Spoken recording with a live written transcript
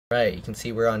Right, you can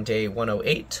see we're on day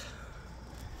 108.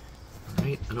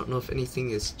 Alright, I don't know if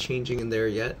anything is changing in there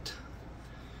yet.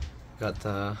 Got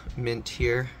the mint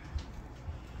here.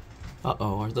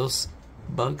 Uh-oh, are those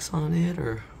bugs on it,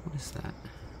 or what is that?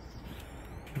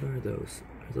 What are those?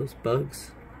 Are those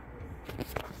bugs?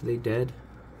 Are they dead?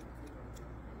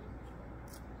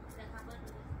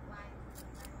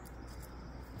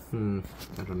 I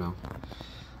don't know.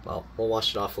 Well, we'll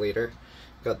wash it off later.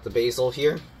 Got the basil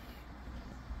here.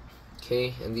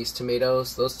 Okay, and these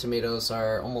tomatoes, those tomatoes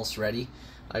are almost ready.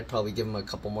 I'd probably give them a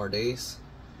couple more days.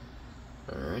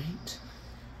 Alright.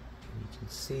 You can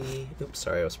see, oops,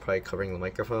 sorry, I was probably covering the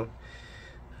microphone.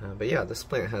 But yeah, this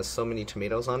plant has so many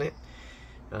tomatoes on it.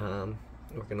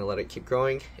 We're gonna let it keep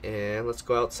growing, and let's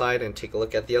go outside and take a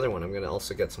look at the other one. I'm gonna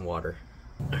also get some water.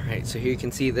 Alright, so here you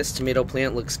can see this tomato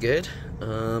plant looks good.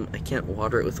 I can't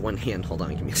water it with one hand. Hold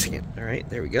on, give me a second. Alright,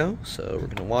 there we go. So we're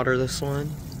gonna water this one.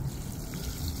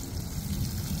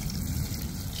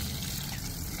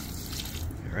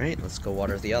 Alright, let's go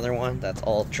water the other one. That's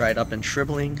all dried up and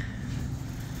shriveling.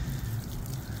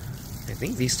 I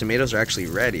think these tomatoes are actually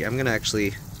ready. I'm gonna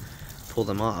actually pull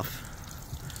them off.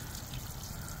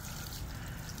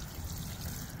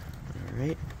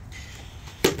 Alright.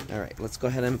 Alright, let's go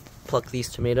ahead and pluck these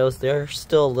tomatoes. They're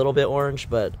still a little bit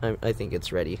orange, but I think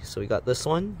it's ready. So we got this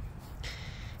one.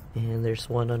 And there's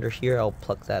one under here. I'll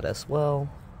pluck that as well.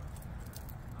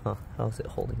 Huh, how's it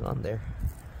holding on there?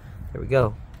 There we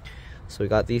go. So we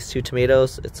got these two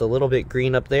tomatoes. It's a little bit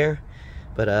green up there,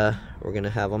 but we're gonna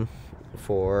have them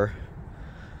for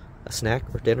a snack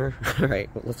or dinner. Alright,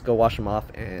 let's go wash them off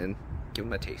and give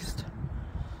them a taste.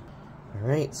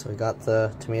 Alright, so we got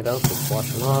the tomatoes. Let's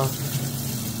wash them off.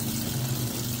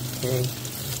 Okay.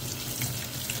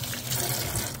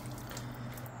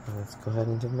 And let's go ahead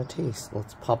and give them a taste.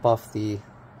 Let's pop off the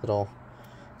little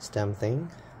stem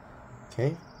thing.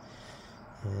 Okay.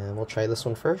 And we'll try this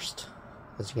one first.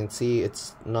 As you can see,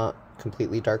 it's not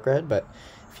completely dark red, but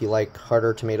if you like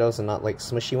harder tomatoes and not like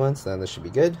smushy ones, then this should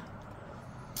be good.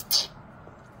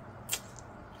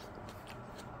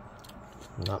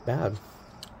 Not bad.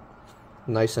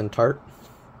 Nice and tart.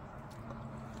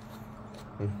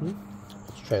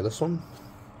 Let's try this one.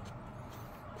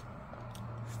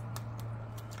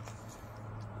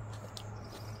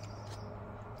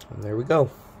 And there we go.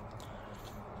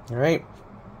 Alright.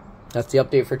 That's the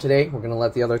update for today. We're going to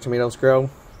let the other tomatoes grow.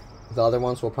 The other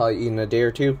ones we'll probably eat in a day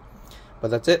or two.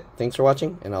 But that's it. Thanks for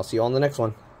watching, and I'll see you all in the next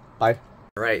one. Bye.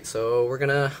 Alright, so we're going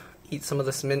to eat some of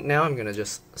this mint now. I'm going to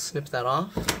just snip that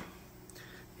off. And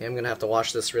I'm going to have to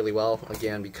wash this really well,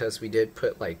 again, because we did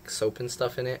put like soap and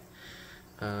stuff in it.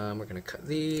 We're going to cut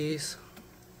these.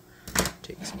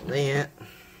 Take some of that.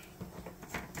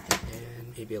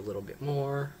 And maybe a little bit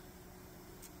more.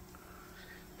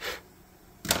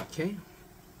 Okay.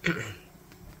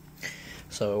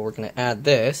 So we're going to add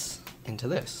this into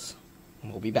this,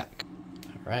 and we'll be back.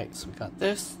 Alright, so we got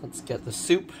this. Let's get the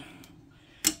soup.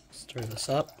 Stir this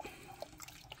up.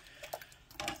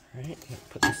 Alright, I'm going to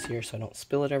put this here so I don't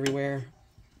spill it everywhere.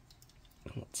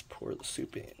 And let's pour the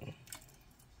soup in.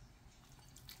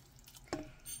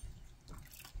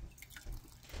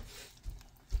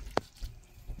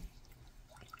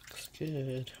 Looks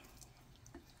good.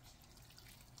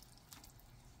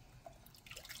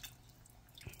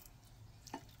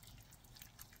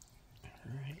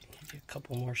 A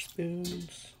couple more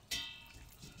spoons.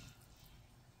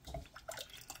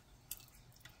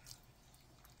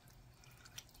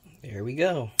 There we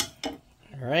go.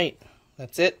 Alright,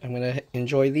 that's it. I'm going to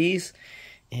enjoy these.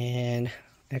 And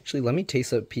actually, let me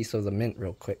taste a piece of the mint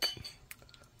real quick.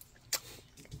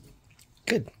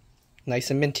 Good. Nice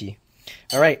and minty.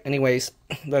 Alright, anyways,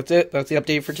 that's it. That's the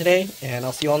update for today. And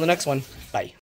I'll see you all in the next one. Bye.